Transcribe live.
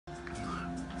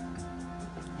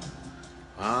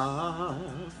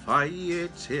Faie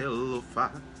telofa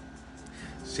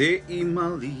se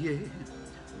imalie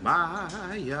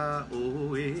maya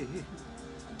oe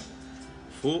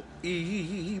fo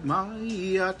I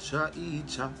maya cha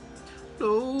ita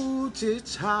lo te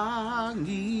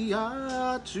tangi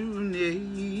atu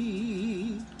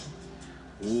nei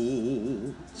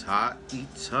o ta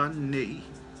ita nei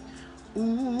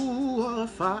ua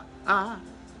fa'a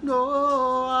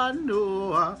noa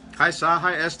noa. Hi Sa,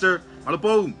 hi Esther,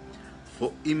 alapo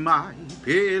fo I mai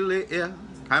pele ea.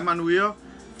 Hi Manuia,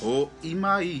 fo I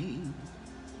mai.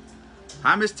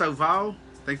 Hi Miss Tauvao,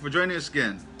 thank you for joining us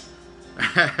again.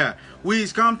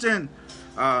 Weez Compton,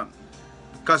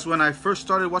 because when I first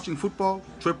started watching football,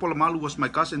 Troy Polamalu was my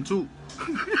cousin too.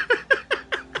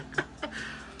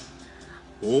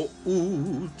 O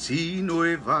tino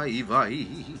e vai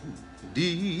vai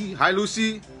di. Hi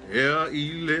Lucy, ea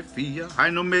ile fia. Hi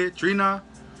Nome, Trina,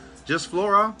 just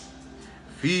Flora,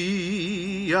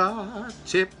 fia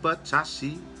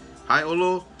tepatasi. Hi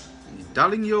Olo,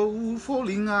 darling yo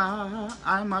folinga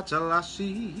ai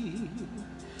matalasi.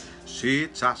 Se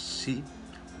tasi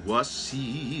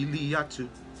wasili atu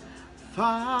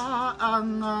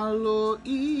fa'angalo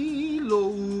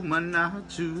ilo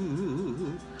manatu.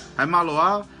 Hi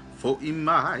Maloa, fo I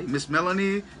mai. Miss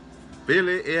Melanie,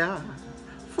 pele ea,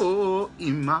 fo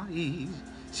I mai.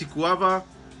 Sikuava,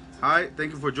 hi,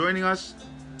 thank you for joining us.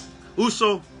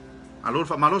 Uso, alo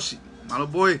fa malosi, malo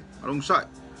boy, along side.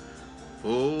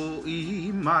 Fo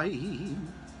I mai.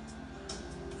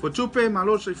 Fo tupe,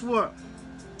 malo se fua.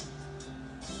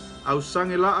 Au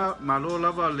sange laa, malo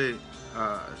lava le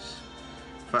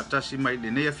fatasi mai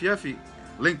le nea fiafi.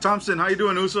 Link Thompson, how you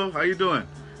doing, Uso? How you doing?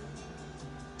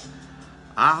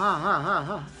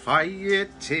 Faie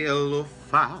telo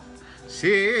fa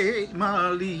se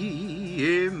mali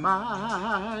e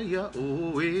maya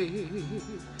oe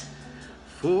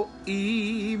fo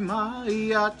I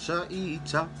maya cha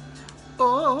ita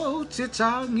o te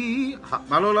tangi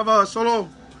malo lava solo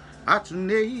atu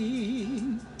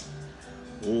nei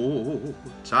o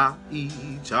ta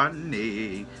ita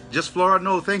nei. Just Flora,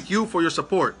 no, thank you for your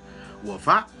support.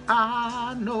 Wafa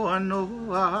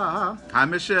noa. Hi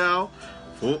Michelle,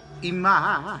 fo I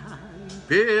mai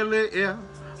pele ea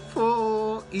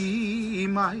fo I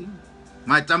mai.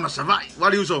 Mai tama savai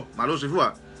wali uso malo se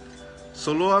fua.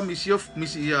 Soloa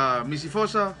misi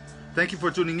fosa, thank you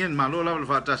for tuning in. Malo la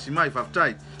fatasi mai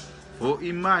faftai fo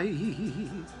I mai.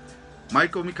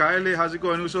 Michael Mikaele, how's it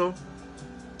going, Uso?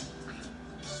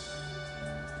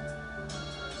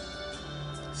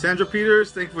 Sandra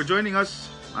Peters, thank you for joining us.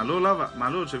 Malo lava,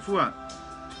 malo se fua.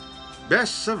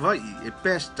 Best savai e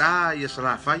best ya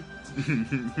salafai.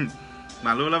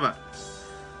 Malo lava.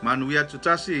 Manuia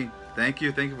Tutasi, thank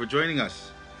you for joining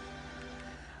us.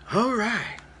 All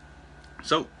right.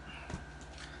 So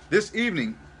this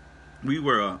evening we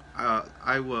were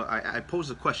I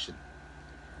posed a question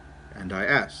and I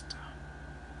asked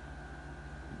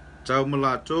Tau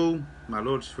malato,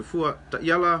 malo se fua ta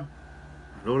yala.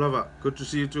 Malo lava. Good to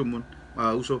see you too, Mun.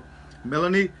 Uso.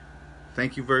 Melanie,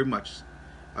 thank you very much.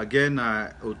 Again,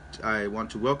 I want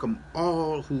to welcome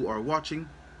all who are watching.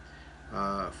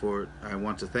 I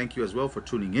want to thank you as well for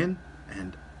tuning in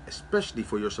and especially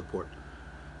for your support.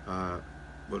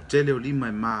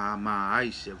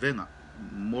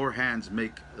 More hands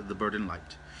make the burden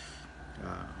light,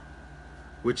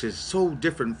 which is so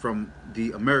different from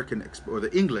the American or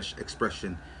the English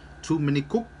expression, too many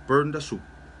cook burn the soup.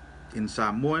 In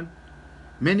Samoan,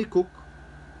 many cook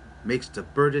makes the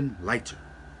burden lighter.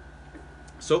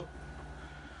 So,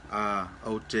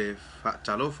 o te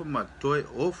whaatalofa matoi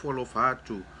o wholofa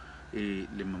atu I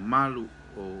le mamalu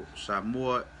o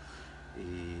Samoa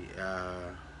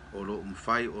o lo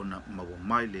umwhai o na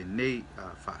mawamai le nei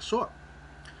whaasoa.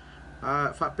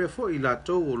 Whapefo I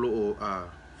latou o lo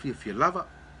fia lava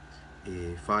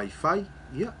e whai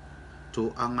ia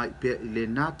to angai pe le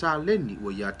nata leni o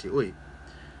ia te oe.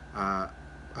 I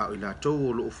latou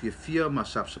o lo fia ma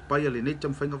sapsapaya le nei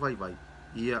tamwhainga vai.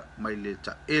 Ia mai le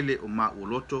ta ele o ma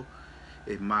uloto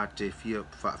e ma te fia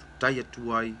whaafutai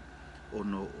atu ai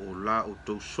ono o la o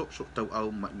tau so tau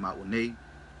au mai ma o nei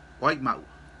o ai ma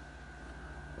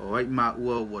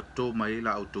ua ua tō mai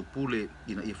la o tau pule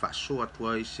ina I whaasoa atu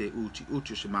ai se uti o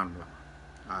se manula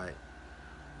ai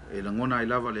e langona I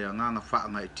lava le anganga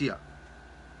whaanga e tia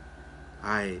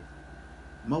ai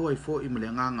mau ai fo I le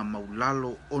anganga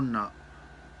maulalo ona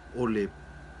o le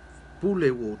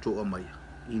pule o tō o mai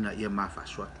ina ia ma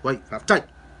whaasoa atu ai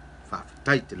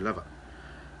whaafutai te lava.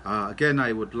 Again,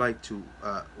 I would like to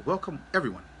welcome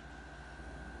everyone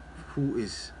who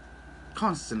is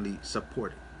constantly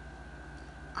supporting.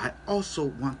 I also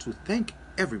want to thank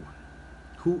everyone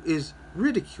who is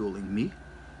ridiculing me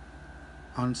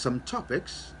on some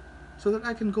topics so that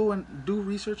I can go and do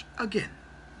research again.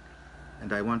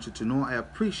 And I want you to know I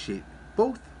appreciate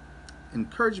both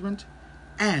encouragement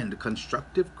and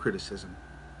constructive criticism.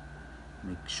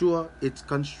 Make sure it's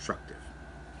constructive.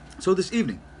 So this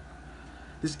evening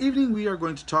we are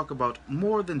going to talk about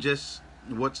more than just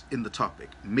what's in the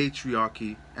topic,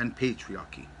 matriarchy and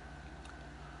patriarchy.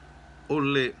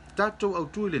 Ole tato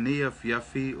autu le nea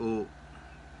fiafi o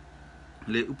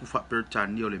le upu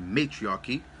whapertani o le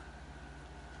matriarchy.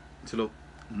 Tilo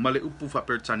male upu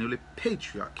whapertani o le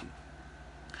patriarchy.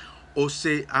 O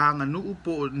se anga nuu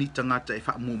po ni tangata e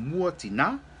whamumua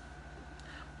tina,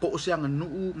 po o se anga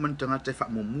nuu man tangata e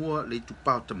whamumua le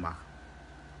tupau tama.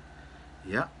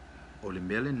 Yeah, o le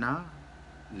mele na,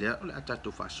 le ole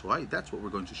atato whaswai, that's what we're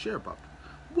going to share about.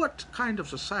 What kind of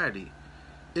society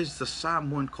is the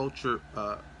Samoan culture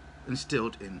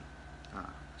instilled in?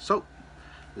 So,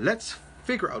 let's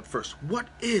figure out first, what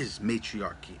is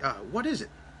matriarchy? What is it?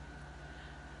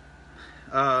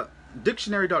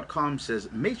 Dictionary.com says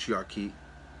matriarchy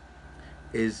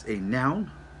is a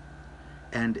noun,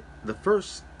 and the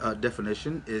first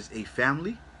definition is a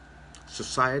family,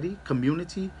 society,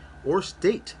 community, or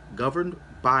state governed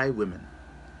by women.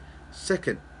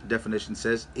 Second definition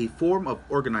says a form of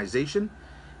organization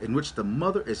in which the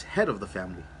mother is head of the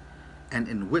family, and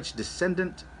in which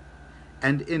descent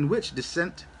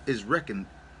is reckoned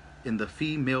in the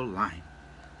female line,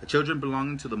 the children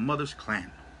belonging to the mother's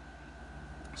clan.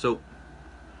 So,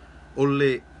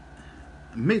 ole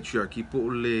matriarchy po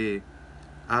ole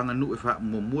anga nu e wha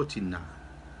momotina.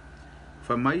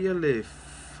 Wha maia le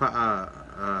wha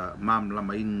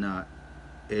mamlamaina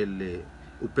e le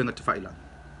upenga te whailang.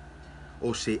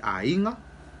 O se ainga,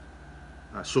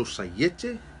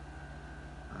 societe,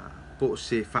 po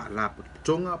se wha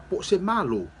lapotonga, po se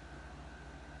malo.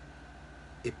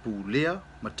 E pulea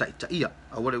ma taitaia.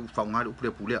 Awale whaungare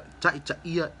upulea pulea.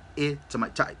 Taitaia e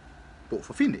tamaitai. Po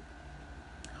whawhine.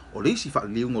 O leisi wha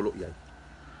liunga lo iai.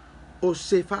 O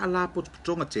se wha la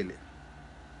potonga tele.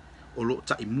 O lo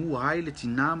ta imua ai le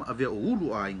tinama avea o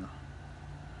ulu ainga.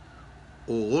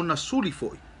 O ona suli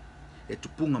foi. E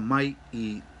tupunga mai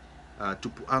I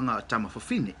tupuanga tama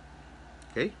whawhine.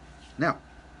 Okay? Now,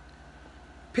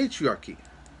 patriarchy.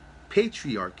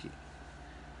 Patriarchy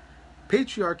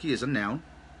is a noun.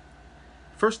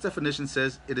 First definition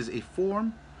says it is a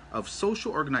form of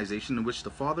social organization in which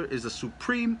the father is the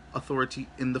supreme authority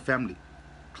in the family,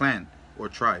 clan, or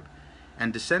tribe,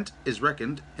 and descent is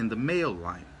reckoned in the male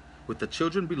line, with the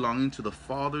children belonging to the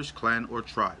father's clan or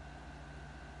tribe.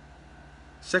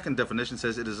 Second definition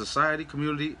says it is a society,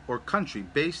 community, or country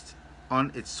based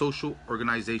on its social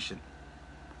organization.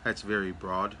 That's very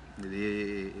broad.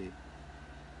 The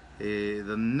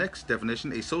next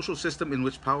definition, a social system in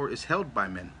which power is held by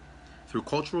men through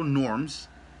cultural norms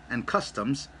and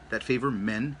customs that favor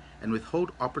men and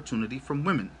withhold opportunity from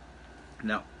women.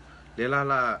 Now, lela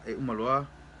la e umaloa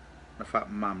na fa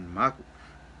mam maku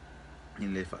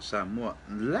in le fa Samoa.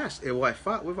 Last e wai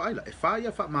fa with aila e fa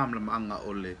ya fa mam manga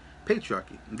o le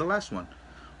patriarchy. The last one,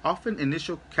 often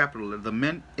initial capital of the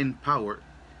men in power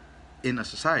in a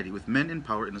society, with men in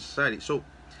power in a society. So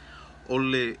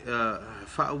ole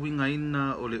whaawinga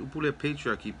ina ole upule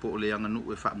patriarchy po ole anga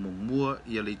nu e wha momua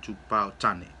I le tupao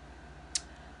tane.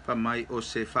 Wha mai o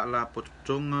se wha la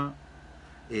potonga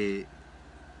e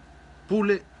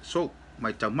pule so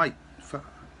mai tau mai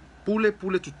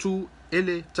pule tutu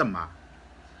ele tama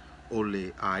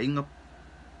ole ainga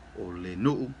ole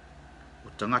nuu o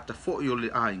tangata fo I ole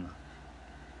ainga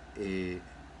e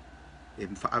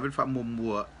whaawel wha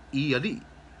momua I ali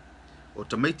o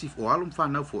tamaiti o alum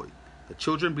whanau foi. The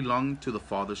children belong to the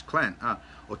father's clan.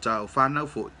 O ta o whanau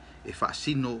foi e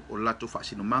whaasino o lato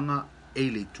whaasino manga e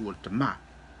le tua tama.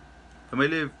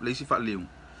 Whamele leisi whaaleung.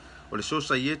 O le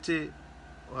societe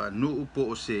nuu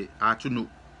po o se atunu.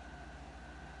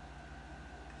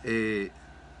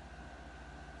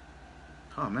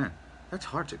 Oh man, that's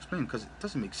hard to explain because it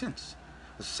doesn't make sense.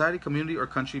 A society, community, or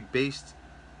country based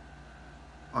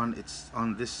on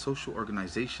this social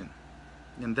organization,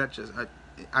 and that just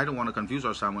I don't want to confuse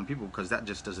our Samoan people because that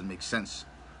just doesn't make sense.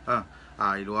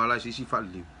 Iloala sisi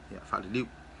faliu, yeah, faliu.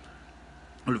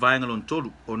 Ulvainga lon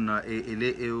tolu on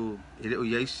ele o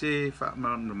yaise fa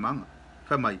manga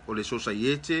fa mai o le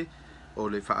societe o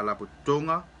le fa ala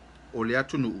potonga o le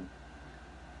atunu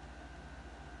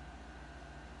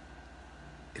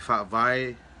e fa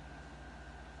vai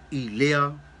I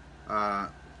lea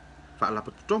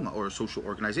or a social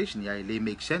organization, it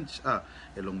makes sense.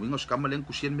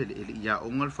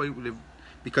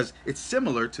 Because it's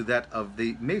similar to that of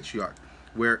the matriarch,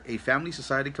 where a family,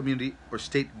 society, community, or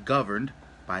state governed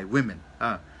by women.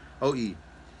 OE,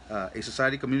 a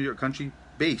society, community, or country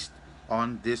based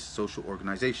on this social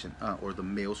organization, or the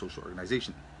male social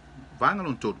organization.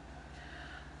 Vangalon todo.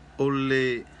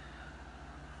 Ole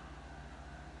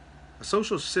a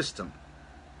social system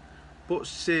po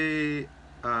se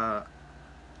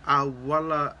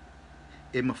awala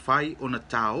e mawhai o na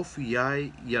taofi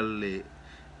ai yale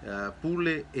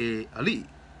pule e ali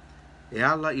e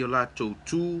ala i o la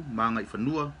tū manga i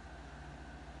whanua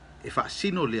e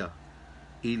whaasino lea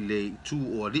i le tū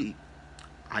o ali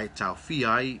ai taofi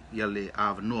ai yale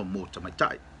awanoa mō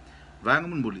tamaitai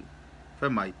vangamun muli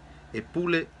whamai e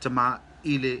pule tama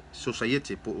i le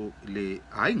society po le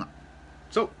ainga.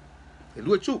 So e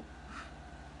lua tū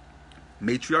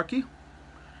matriarchy,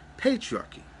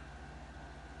 patriarchy.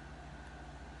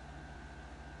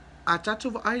 A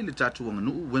tātou ai le tātou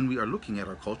wanganuu, when we are looking at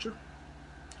our culture,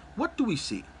 what do we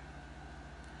see?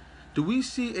 Do we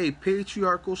see a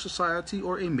patriarchal society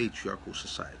or a matriarchal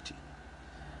society?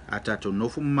 A tātou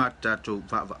nofu ma tātou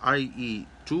va'ava ai i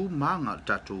tū manga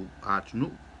tātou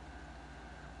atunu.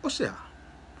 O sea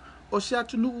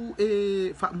atunu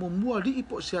e whaamomua li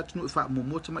po se atunu e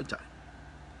whaamomua tamaitai.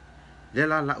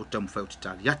 Lela la utamu whau te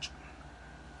tali atu.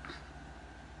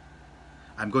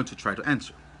 I'm going to try to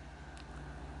answer.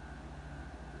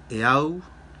 E au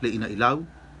le ina ilau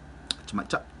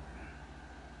tamaitai.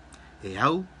 E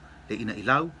au le ina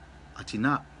ilau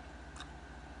atina.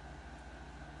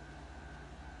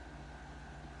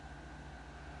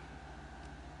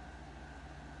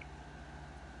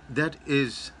 That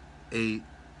is a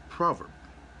proverb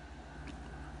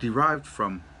derived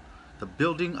from the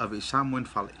building of a Samoan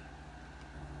fale.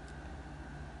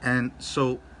 And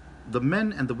so the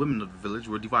men and the women of the village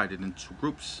were divided into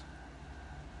groups.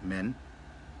 Men,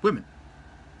 women.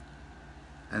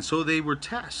 And so they were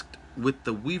tasked with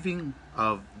the weaving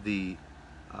of the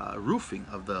roofing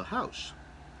of the house.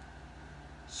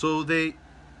 So they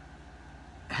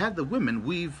had the women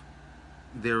weave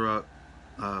their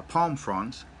palm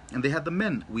fronds, and they had the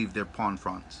men weave their palm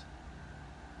fronds.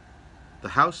 The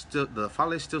house, the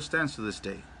fale still stands to this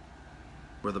day,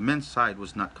 where the men's side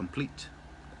was not complete,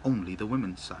 only the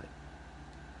women's side.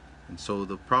 And so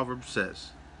the proverb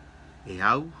says, E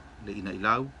au le ina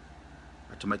ilau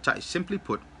atamaitai. Simply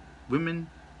put, women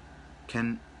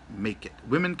can make it.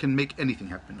 Women can make anything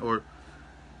happen. Or,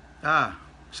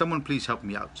 someone please help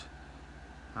me out.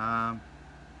 But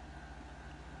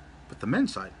the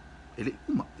men's side, it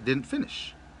didn't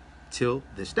finish till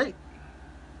this day.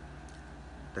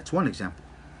 That's one example.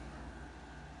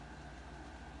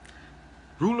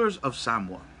 Rulers of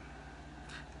Samoa,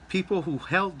 people who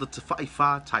held the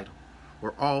Tawhaiwha title,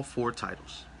 or all four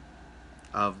titles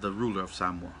of the ruler of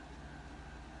Samoa.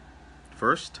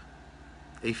 First,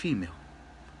 a female,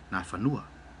 na whanua.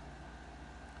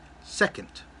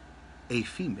 Second, a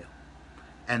female,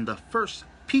 and the first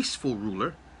peaceful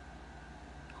ruler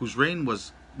whose reign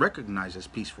was recognized as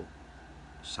peaceful,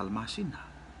 Salmasina.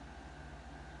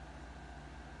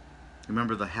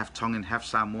 Remember the half-Tongan,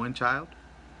 half-Samoan child?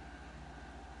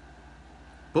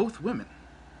 Both women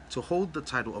to hold the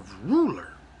title of ruler.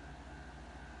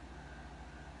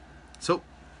 So,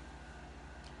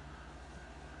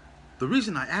 the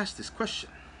reason I asked this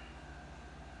question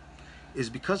is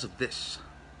because of this.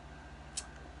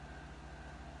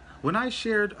 When I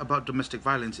shared about domestic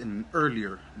violence in an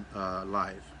earlier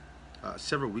live,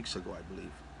 several weeks ago, I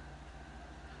believe,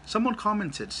 someone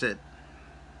commented, said,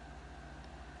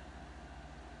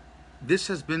 this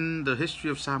has been the history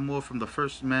of Samoa from the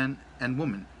first man and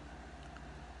woman.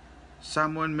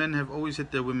 Samoan men have always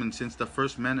hit their women since the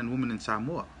first man and woman in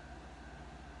Samoa.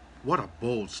 What a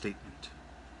bold statement.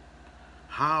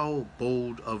 How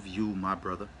bold of you, my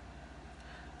brother,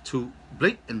 to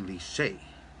blatantly say,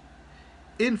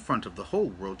 in front of the whole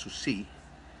world to see,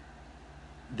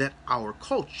 that our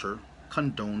culture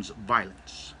condones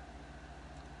violence.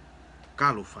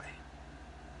 Galufai.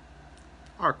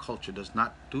 Our culture does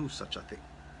not do such a thing.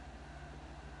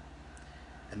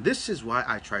 And this is why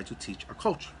I try to teach our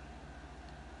culture.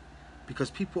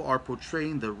 Because people are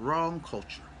portraying the wrong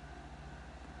culture.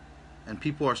 And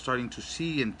people are starting to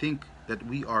see and think that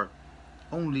we are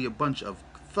only a bunch of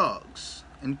thugs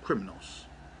and criminals.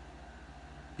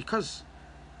 Because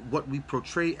what we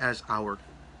portray as our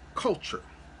culture.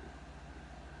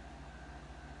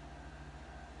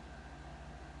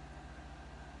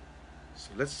 So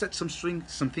let's set some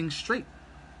things straight.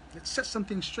 Let's set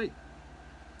something straight.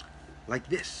 Like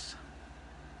this.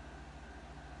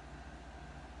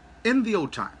 In the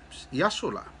old times,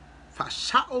 Yasola,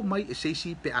 Fasao mai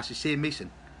esesi pe asise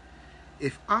mason.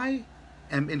 If I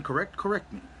am incorrect,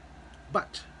 correct me.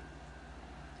 But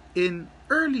in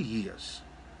early years,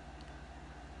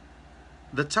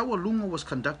 The Tawalunga was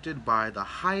conducted by the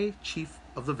high chief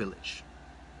of the village.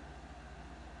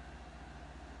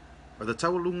 Or the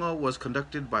Tawalunga was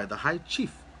conducted by the high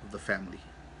chief of the family,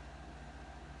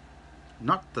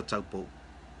 not the Taupo.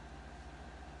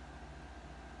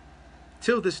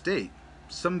 Till this day,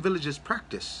 some villages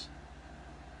practice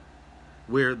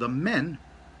where the men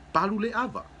palule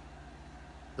ava.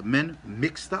 The men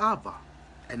mix the ava.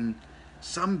 And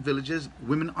some villages,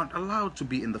 women aren't allowed to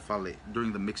be in the fale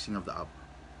during the mixing of the ava.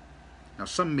 Now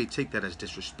some may take that as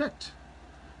disrespect,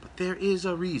 but there is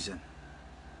a reason.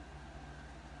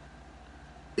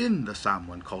 In the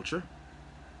Samoan culture,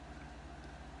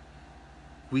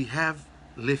 we have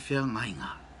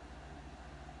lefeangainga.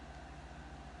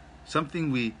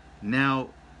 Something we now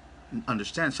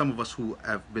understand, some of us who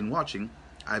have been watching,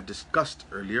 I've discussed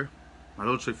earlier,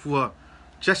 as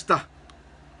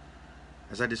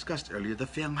I discussed earlier, the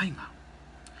feangainga,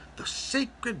 the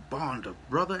sacred bond of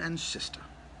brother and sister.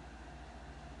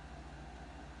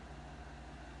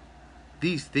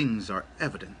 These things are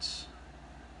evidence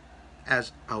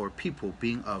as our people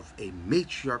being of a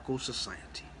matriarchal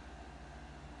society,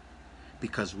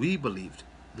 because we believed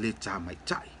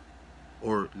letamaitai,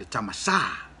 or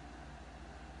letamasa,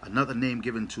 another name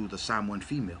given to the Samoan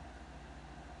female,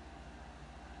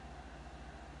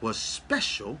 was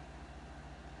special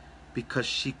because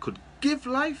she could give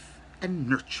life and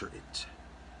nurture it.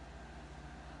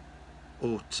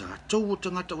 O tātou o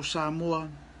tangata o Samoa,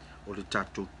 o le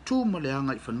tātou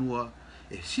tūmaleanga I whanua,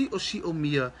 e si o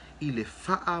mia I le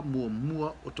whaa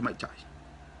mua o tamaitai.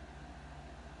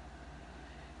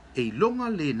 E longa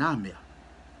le nā mea,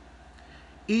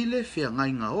 I le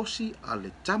whiangainga osi a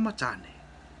le tamatane,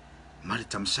 ma le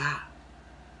tamasa.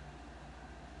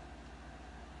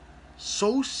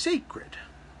 So sacred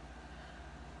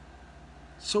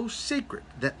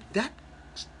that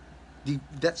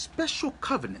special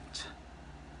covenant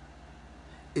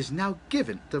is now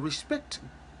given. The respect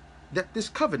that this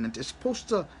covenant is supposed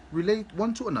to relate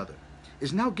one to another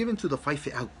is now given to the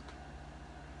whaiwheau.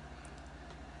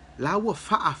 Laua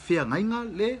whaa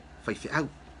whiangainga le whaiwheau.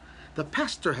 The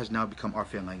pastor has now become our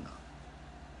whiangainga.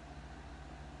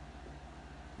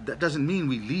 That doesn't mean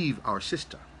we leave our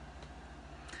sister.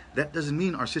 That doesn't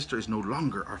mean our sister is no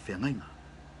longer our whiangainga.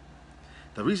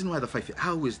 The reason why the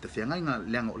whaiwheau is the whiangainga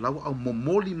leanga o laua au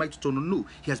momoli mai totono nu,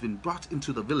 he has been brought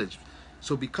into the village.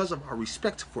 So because of our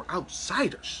respect for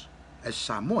outsiders as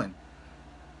Samoan,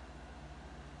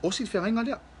 osi whiangainga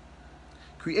lea,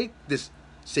 create this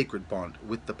sacred bond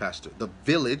with the pastor, the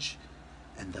village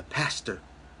and the pastor.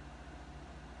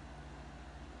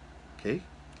 Okay?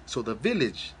 So the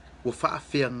village will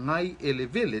whaawhiangai e le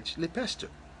village le pastor.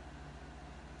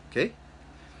 Okay?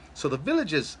 So the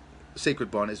village's sacred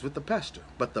bond is with the pastor,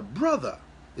 but the brother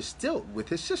is still with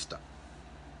his sister.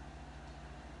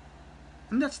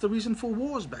 And that's the reason for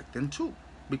wars back then too,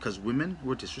 because women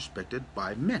were disrespected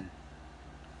by men.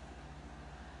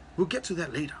 We'll get to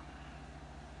that later.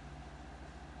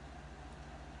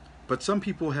 But some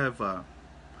people have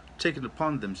taken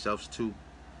upon themselves to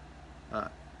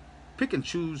pick and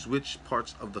choose which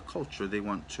parts of the culture they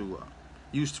want to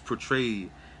use to portray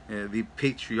the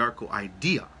patriarchal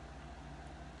idea.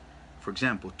 For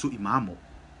example, tu'imamo.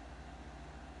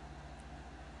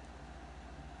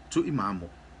 Tu'imamo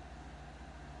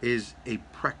is a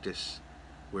practice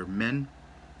where men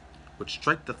would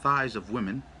strike the thighs of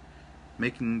women,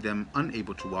 making them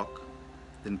unable to walk,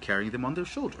 then carrying them on their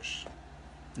shoulders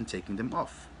and taking them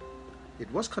off.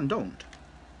 It was condoned.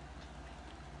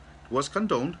 It was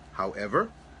condoned, however,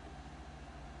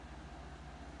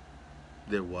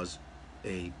 there was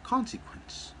a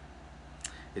consequence.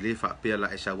 Ele fa pe la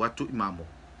esa watu imamo.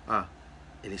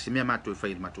 Ele se mea matu fa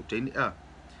il matu teni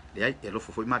le ai elo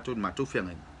fo matu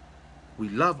fianga. We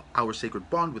love our sacred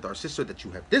bond with our sister that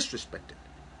you have disrespected.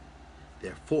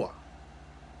 Therefore,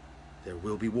 there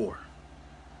will be war.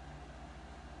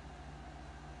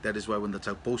 That is why when the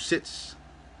taupo sits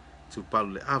to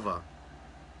palule ava,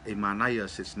 a manaya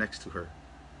sits next to her,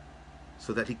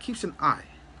 so that he keeps an eye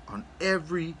on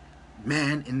every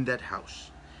man in that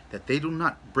house, that they do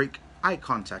not break eye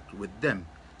contact with them,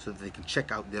 so that they can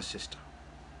check out their sister.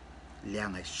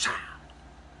 Liangai sha.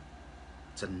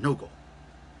 It's a no-go.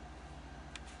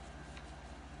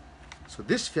 So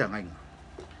this whiangainga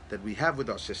that we have with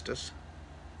our sisters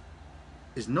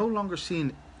is no longer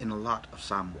seen in a lot of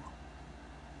Samoa.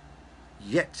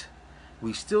 Yet,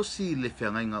 we still see le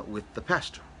whiangainga with the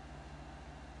pastor.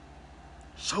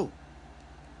 So,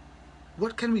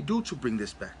 what can we do to bring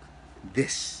this back?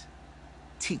 This.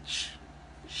 Teach,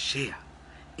 share,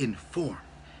 inform,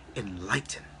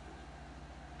 enlighten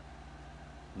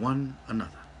one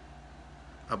another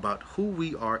about who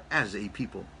we are as a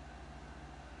people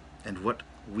and what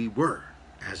we were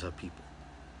as a people.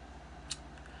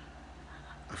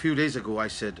 A few days ago I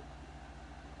said,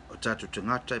 our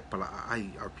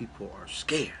people are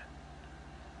scared.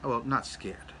 Well, not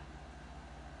scared.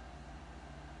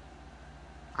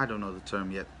 I don't know the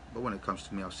term yet, but when it comes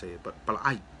to me, I'll say it. But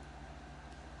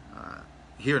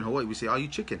here in Hawaii, we say, "Are you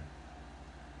chicken?"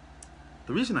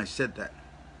 The reason I said that,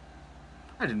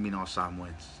 I didn't mean all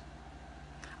Samoans.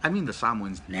 I mean the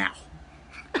Samoans now.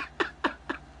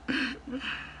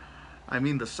 I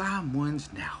mean the Samoans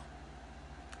now.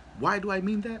 Why do I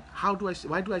mean that?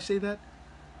 Why do I say that?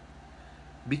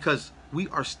 Because we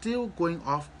are still going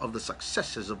off of the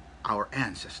successes of our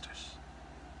ancestors.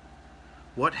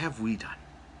 What have we done?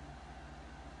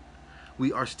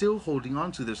 We are still holding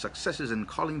on to their successes and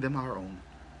calling them our own.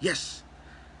 Yes,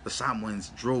 the Samoans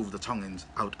drove the Tongans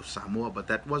out of Samoa, but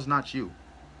that was not you.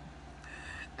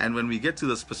 And when we get to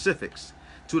the specifics,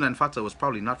 Tuna and Fata was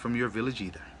probably not from your village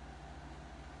either.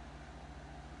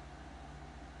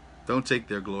 Don't take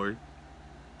their glory.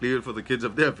 Leave it for the kids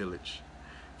of their village.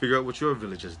 Figure out what your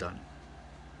village has done.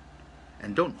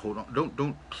 And don't hold on,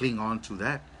 don't cling on to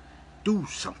that. Do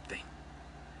something.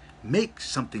 Make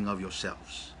something of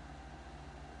yourselves.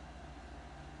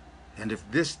 And if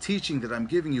this teaching that I'm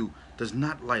giving you does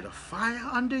not light a fire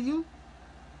under you,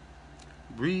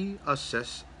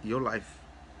 reassess your life.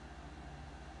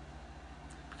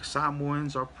 Because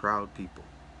Samoans are proud people.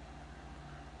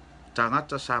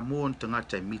 Tangata Samoan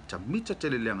tangata mita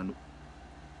teleleanganu.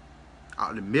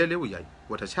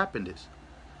 What has happened is,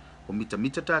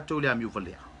 mita tato le amiu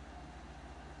valea.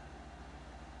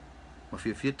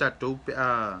 Mafia tato pe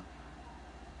a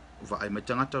vai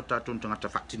matangata tato tangata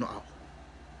fatino ao.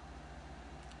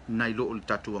 Nai lo o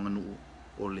tato anganu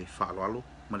o le faloalo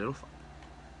malerofa.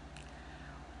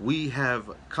 We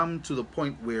have come to the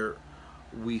point where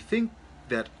we think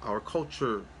that our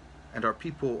culture and our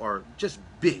people are just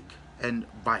big and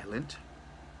violent,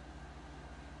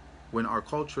 when our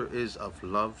culture is of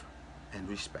love and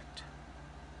respect.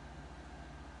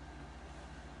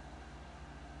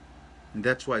 And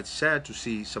that's why it's sad to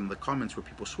see some of the comments where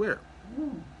people swear.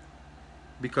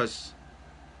 Because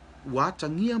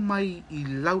watangia mai I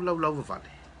lau vale.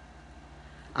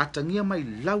 Atangia mai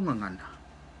lau ngangana.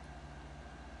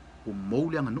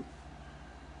 Umoulianganu.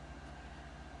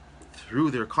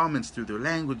 Through their comments, through their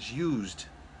language used,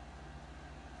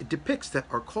 it depicts that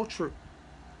our culture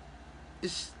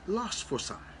is lost for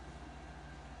some.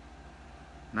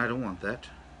 And I don't want that,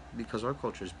 because our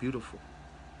culture is beautiful.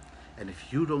 And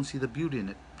if you don't see the beauty in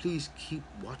it, please keep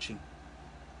watching.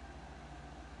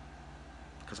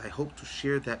 Because I hope to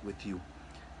share that with you,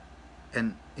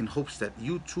 and in hopes that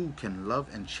you too can love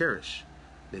and cherish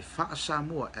Le Fa'a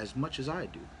Samoa as much as I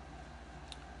do.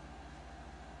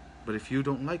 But if you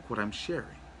don't like what I'm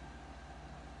sharing,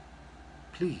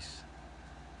 please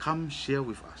come share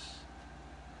with us.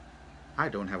 I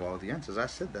don't have all the answers. I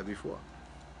said that before.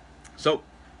 So,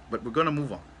 but we're going to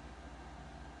move on.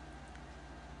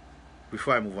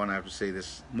 Before I move on, I have to say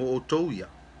this. Mo'otouia.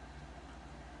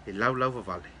 E lau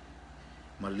vale.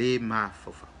 Ma le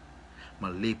mafofa. Ma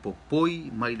le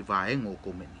popoi mai le vaengo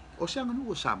komeni. O sianganu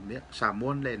o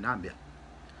Samoan le namia.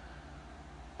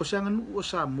 O sianganu o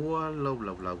Samoa lau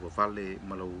vale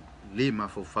ma lau le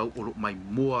mafofa o lo mai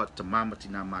moa tamamati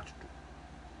na matutu.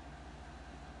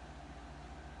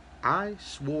 I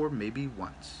swore maybe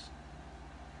once.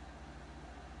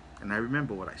 And I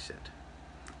remember what I said.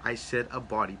 I said a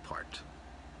body part.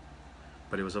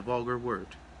 But it was a vulgar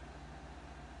word.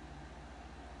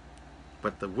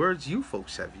 But the words you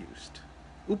folks have used.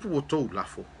 Upu wotou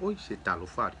lafo. Oi se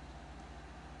talofari.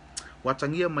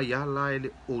 Watangia mayala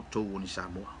ele oto ni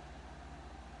Samoa.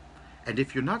 And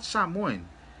if you're not Samoan,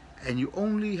 and you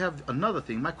only have another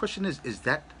thing, my question is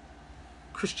that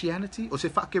Christianity? O se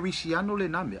whakerisiano le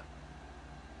namia?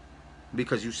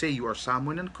 Because you say you are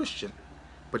Samoan and Christian,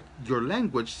 but your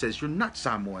language says you're not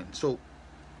Samoan. So,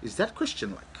 is that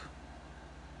Christian-like?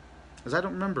 Because I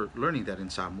don't remember learning that in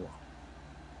Samoa.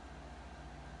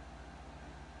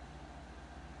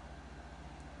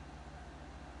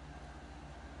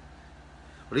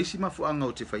 And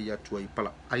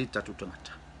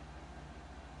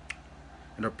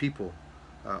our people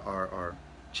are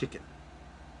chicken.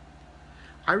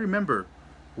 I remember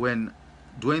when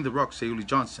Dwayne "The Rock"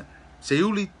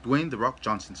 Mea-Uli Dwayne "The Rock"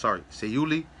 Johnson,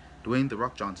 Mea-Uli Dwayne "The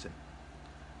Rock" Johnson.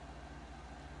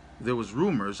 There was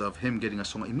rumors of him getting a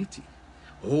songa imiti.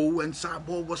 Oh, and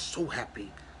Samoa was so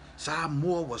happy.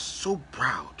 Samoa was so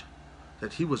proud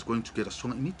that he was going to get a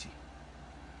songa imiti.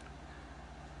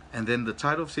 And then the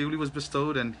title of Mea-Uli was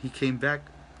bestowed, and he came back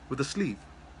with a sleeve.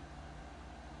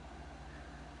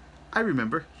 I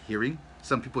remember hearing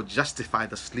some people justify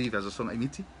the sleeve as a songa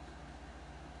imiti.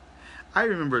 I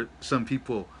remember some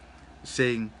people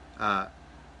saying that,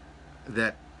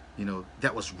 you know,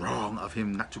 that was wrong of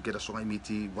him not to get a songa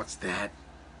imiti. What's that?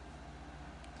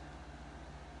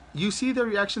 You see the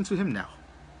reaction to him now.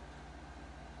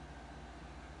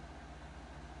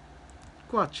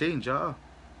 Kwa change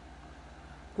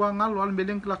kwa ngalo al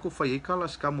meleng la ko fai kala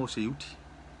skamo se uti.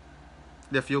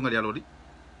 Le fionga le alori.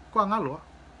 Kwa ngalo.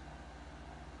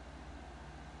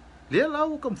 Le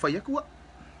lau kam fai kwa.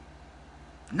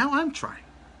 Now I'm trying.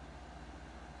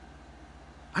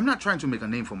 I'm not trying to make a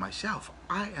name for myself.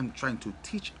 I am trying to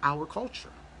teach our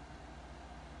culture.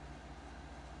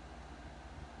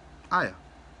 Aya.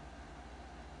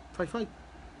 Fight.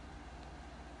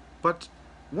 But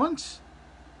once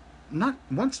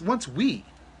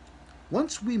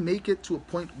we make it to a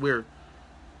point where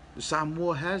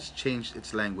Samoa has changed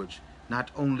its language,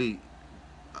 not only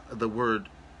the word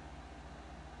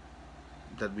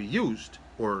that we used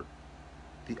or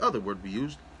the other word we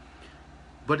used,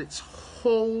 but its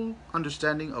whole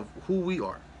understanding of who we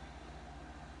are,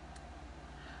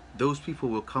 those people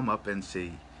will come up and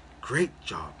say, "Great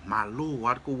job, malo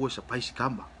warko was a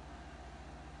paisikamba."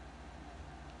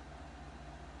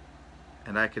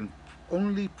 And I can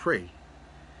only pray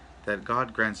that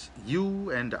God grants you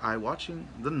and I watching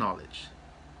the knowledge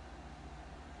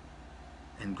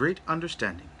and great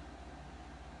understanding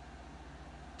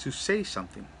to say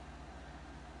something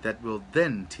that will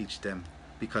then teach them,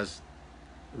 because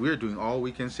we're doing all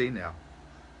we can say now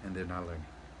and they're not learning.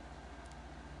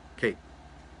 Okay,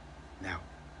 now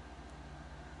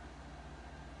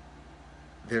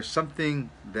there's something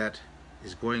that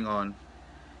is going on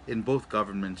in both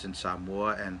governments in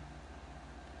Samoa, and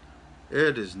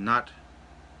it is not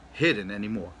hidden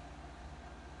anymore.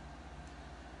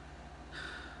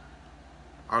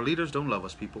 Our leaders don't love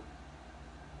us, people.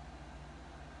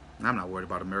 And I'm not worried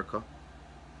about America.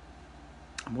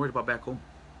 I'm worried about back home.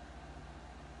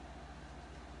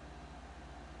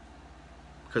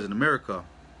 Because in America,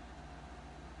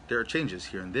 there are changes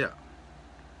here and there.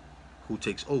 Who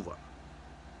takes over?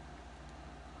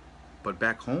 But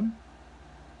back home,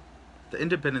 the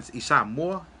independence in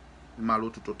Samoa,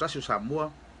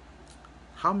 Samoa,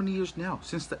 how many years now?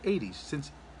 Since the 80s,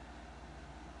 since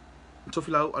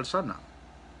Tofilau Al-Sana.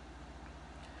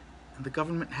 And the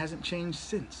government hasn't changed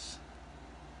since.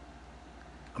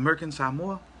 American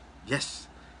Samoa, yes,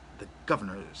 the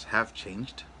governors have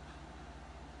changed.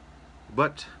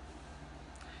 But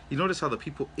you notice how the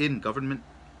people in government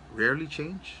rarely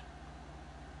change?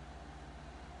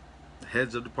 The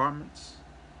heads of departments,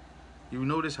 you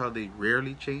notice how they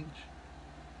rarely change?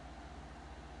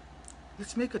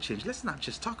 Let's make a change. Let's not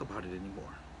just talk about it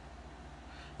anymore.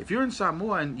 If you're in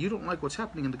Samoa and you don't like what's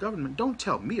happening in the government, don't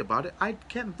tell me about it. I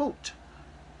can't vote.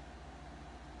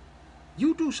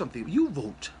 You do something. You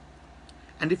vote.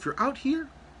 And if you're out here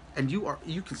and you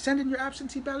can send in your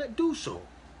absentee ballot, do so.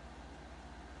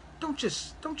 Don't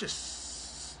just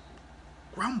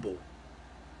grumble. You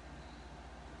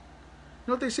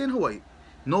know what they say in Hawaii?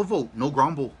 No vote, no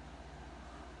grumble.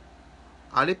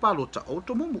 Ale palota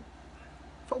otomumu.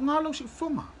 Faungalo si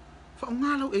fonga.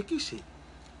 Faungalo e kisi.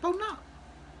 Pauna.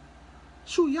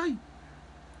 Suyai.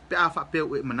 Pe afa pe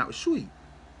we mana sui.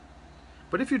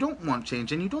 But if you don't want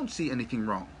change and you don't see anything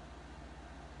wrong,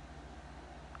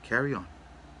 carry on.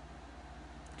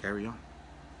 Carry on.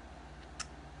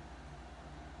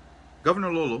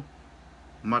 Governor Lolo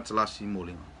Matalasi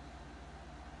Molinga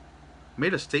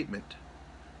made a statement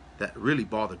that really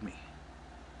bothered me.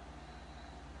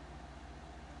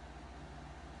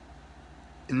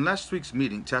 In last week's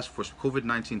meeting,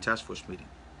 COVID-19 task force meeting,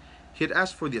 he had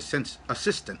asked for the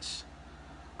assistance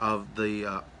of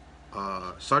the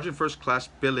Sergeant First Class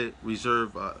Pele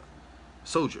Reserve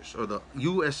soldiers, or the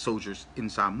U.S. soldiers in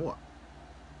Samoa.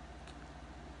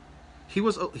 He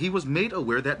was made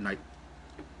aware that night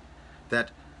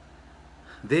that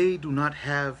they do not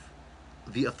have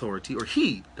the authority, or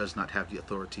he does not have the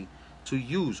authority, to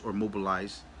use or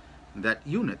mobilize that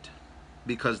unit,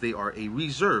 because they are a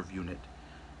reserve unit,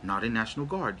 not a National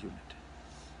Guard unit.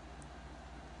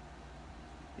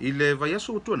 Ile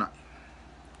vayaso utuna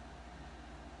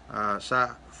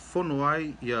sa fono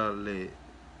ai ia le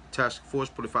task force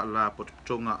po le whaala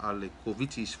potonga a le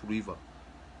COVID-19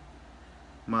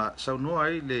 ma sauno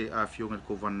ai le a fionga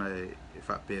ko vana e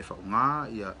whape whaunga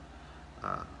ia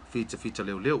fita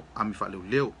leo ami wha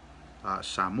leo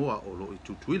Samoa o lo i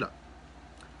tutuila.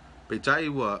 Peitai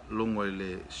wa longo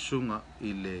le sunga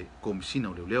i le komisina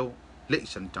o leo le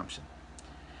Isan Thompson.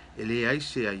 Ele ai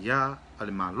se ia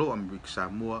ale malo American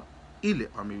Samoa i le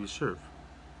Army Reserve.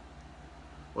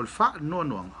 o le wha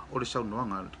noanoanga o le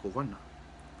saunoanga le kovana.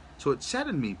 So it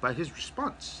saddened me by his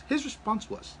response. His response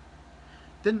was,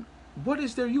 then what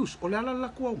is their use? O le ala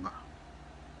lakuaunga.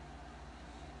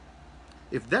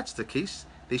 If that's the case,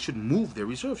 they should move their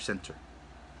reserve center.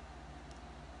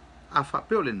 A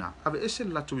whapeo le nā, ave ese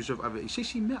le latu reserve ave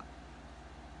isesi mea.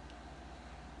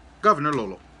 Governor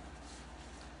Lolo,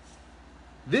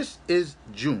 this is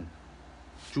June,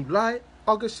 July,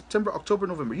 August, September, October,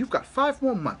 November. You've got 5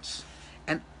 more months.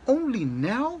 And only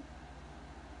now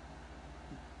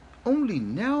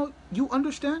you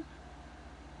understand?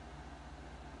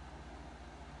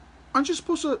 Aren't you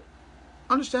supposed to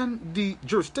understand the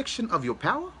jurisdiction of your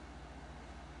power?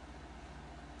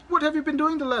 What have you been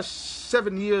doing the last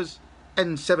 7 years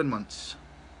and 7 months?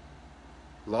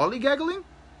 Lollygaggling?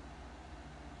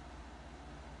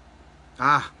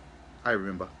 Ah, I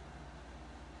remember.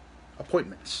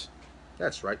 Appointments.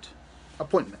 That's right.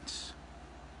 Appointments.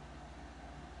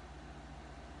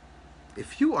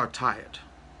 If you are tired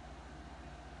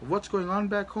of what's going on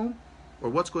back home, or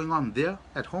what's going on there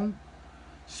at home,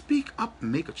 speak up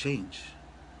and make a change.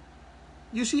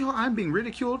 You see how I'm being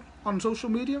ridiculed on social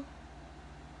media?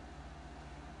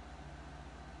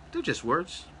 They're just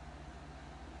words.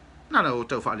 Nana o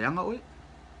tau whaaleanga oe.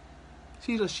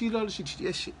 Sira le siti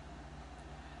ese.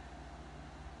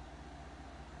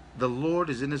 The Lord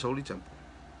is in his holy temple.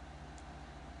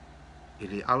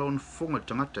 Ele alon fonga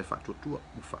tangata e whatuatua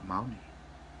mu wha maoni.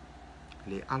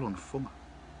 Le alon fonga.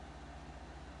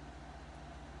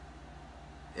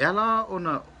 E ala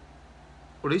ona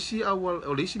oresi awal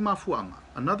oresi mafuanga.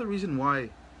 Another reason why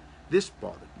this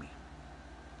bothered me.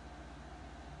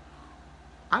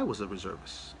 I was a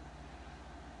reservist.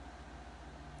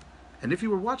 And if you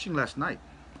were watching last night,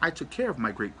 I took care of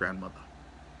my great-grandmother.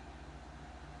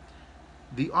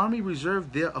 The Army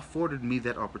Reserve there afforded me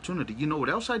that opportunity. You know what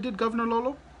else I did, Governor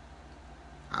Lolo?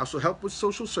 I also helped with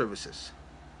social services.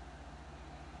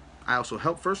 I also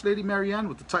helped First Lady Marianne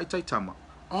with the Tai Tai Tama.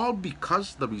 All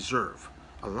because the Reserve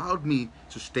allowed me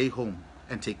to stay home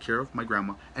and take care of my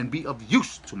grandma and be of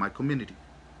use to my community.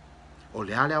 O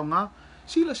lealeau ngā,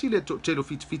 sila telo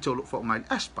fito lo fa ngai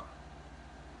aspa.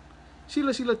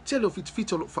 Sila telo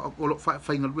fito lo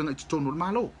fa inga luenga I tono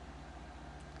malo.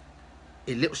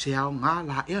 E leo se ao ngā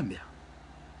la ea mea.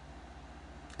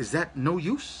 Is that no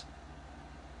use?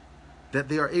 That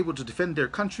they are able to defend their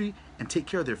country and take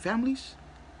care of their families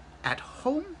at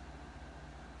home?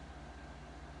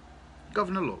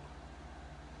 Governor Lolo,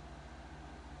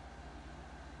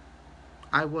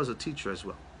 I was a teacher as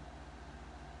well.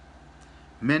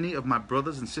 Many of my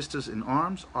brothers and sisters in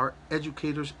arms are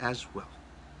educators as well.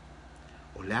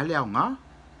 O lealeau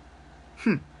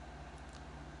ngā?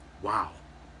 Wow.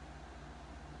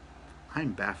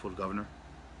 I'm baffled, Governor.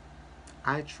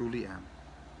 I truly am.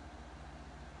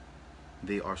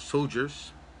 They are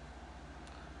soldiers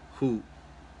who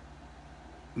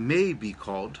may be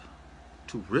called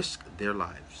to risk their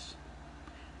lives.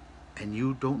 And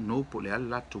you don't know po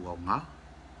leala tuau ngā?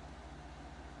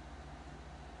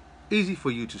 Easy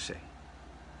for you to say.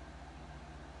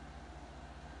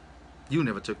 You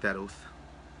never took that oath.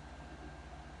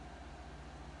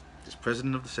 As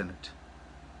President of the Senate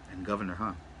and Governor,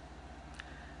 huh?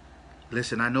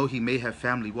 Listen, I know he may have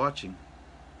family watching,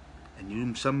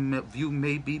 and some of you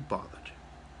may be bothered.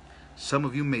 Some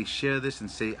of you may share this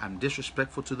and say, I'm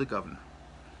disrespectful to the governor.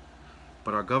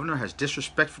 But our governor has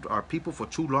disrespected our people for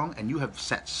too long, and you have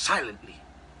sat silently.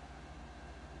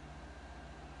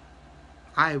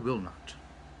 I will not.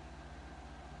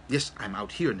 Yes, I'm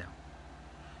out here now.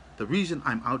 The reason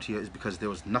I'm out here is because there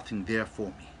was nothing there for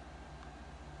me.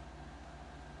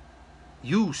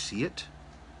 You see it.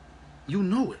 You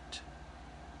know it.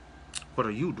 What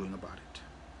are you doing about it?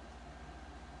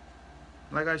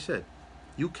 Like I said,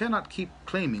 you cannot keep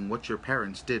claiming what your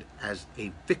parents did as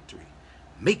a victory.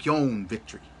 Make your own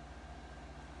victory.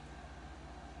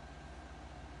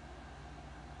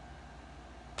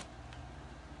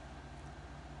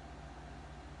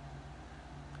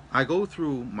 I go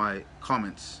through my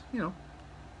comments,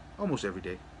 almost every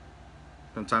day.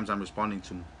 Sometimes I'm responding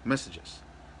to messages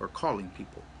or calling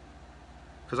people.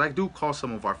 Because I do call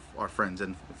some of our friends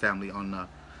and family on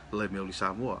Mea-Uli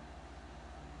Samoa.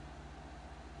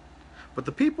 But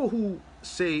the people who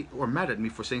say or mad at me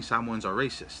for saying Samoans are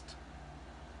racist,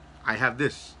 I have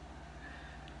this.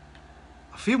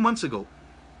 A few months ago,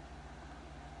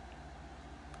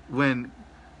 when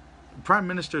Prime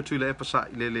Minister Tuile Epasa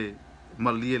Lele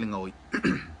Malielingaoi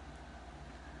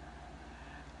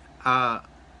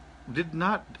did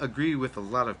not agree with a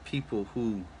lot of people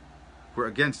who were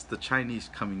against the Chinese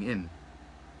coming in.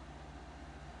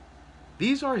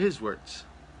 These are his words.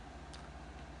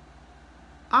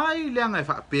 Ai leanga e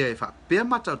whaapea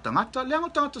mata o tangata, leanga o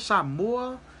tangata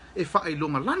Samoa e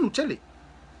whailonga lanu tele.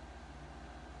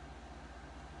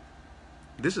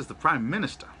 This is the Prime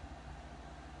Minister.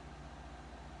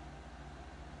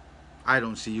 I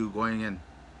don't see you going and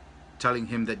telling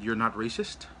him that you're not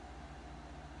racist.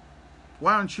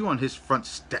 Why aren't you on his front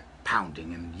step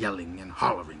pounding and yelling and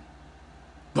hollering,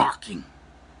 barking?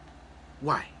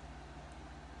 Why?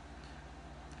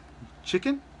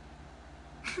 Chicken?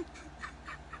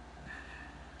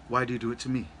 Why do you do it to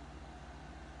me?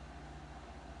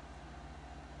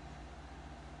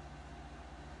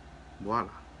 Voila.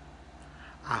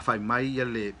 Afai mai ia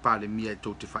le pale mia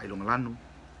tau te whailonga lanu.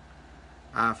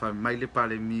 Afai mai le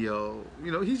pale mia,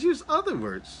 you know, he's used other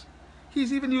words.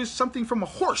 He's even used something from a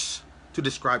horse to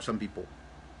describe some people.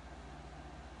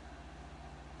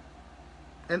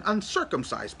 An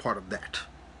uncircumcised part of that.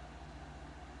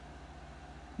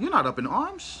 You're not up in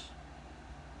arms.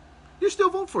 You still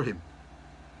vote for him.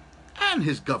 And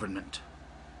his government.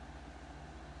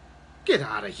 Get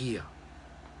out of here.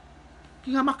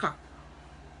 Kingamaka.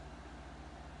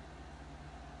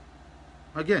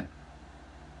 Again,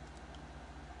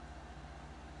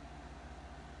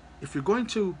 if you're going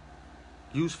to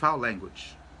use foul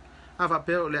language, ava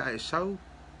pero le ai sau,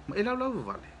 ma ela lau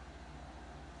vale.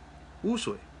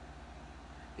 Usoe,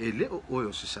 e leo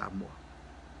oyo se Samoa.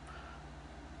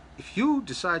 If you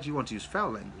decide you want to use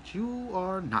foul language, you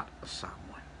are not a Samoan.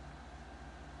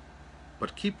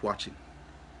 But keep watching,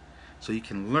 so you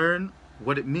can learn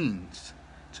what it means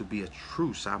to be a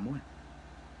true Samoan.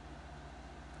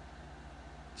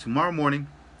 Tomorrow morning,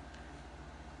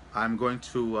 I'm going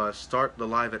to start the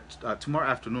live at tomorrow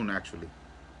afternoon, actually,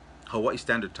 Hawaii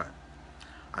Standard Time.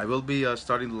 I will be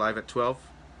starting the live at 12,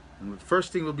 and the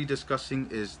first thing we'll be discussing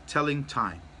is telling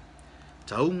time,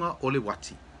 taunga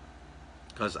olewati,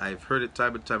 because I've heard it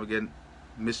time and time again,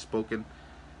 misspoken.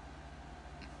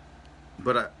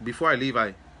 But before I leave,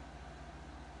 I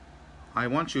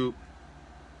want you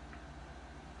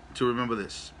to remember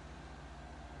this.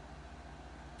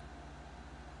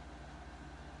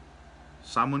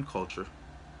 Samoan culture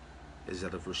is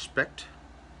that of respect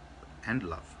and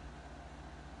love.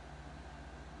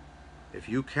 If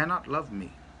you cannot love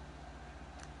me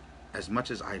as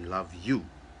much as I love you,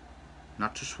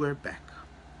 not to swear back,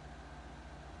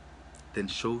 then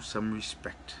show some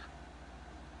respect,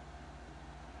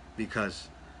 because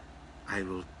I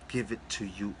will give it to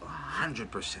you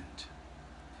 100%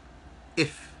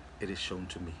 if it is shown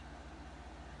to me.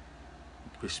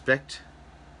 Respect,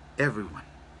 everyone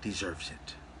deserves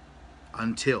it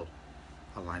until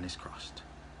a line is crossed.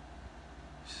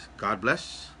 God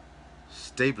bless,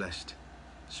 stay blessed.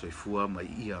 Soifua mai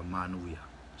ia manuia.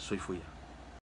 Soifuia.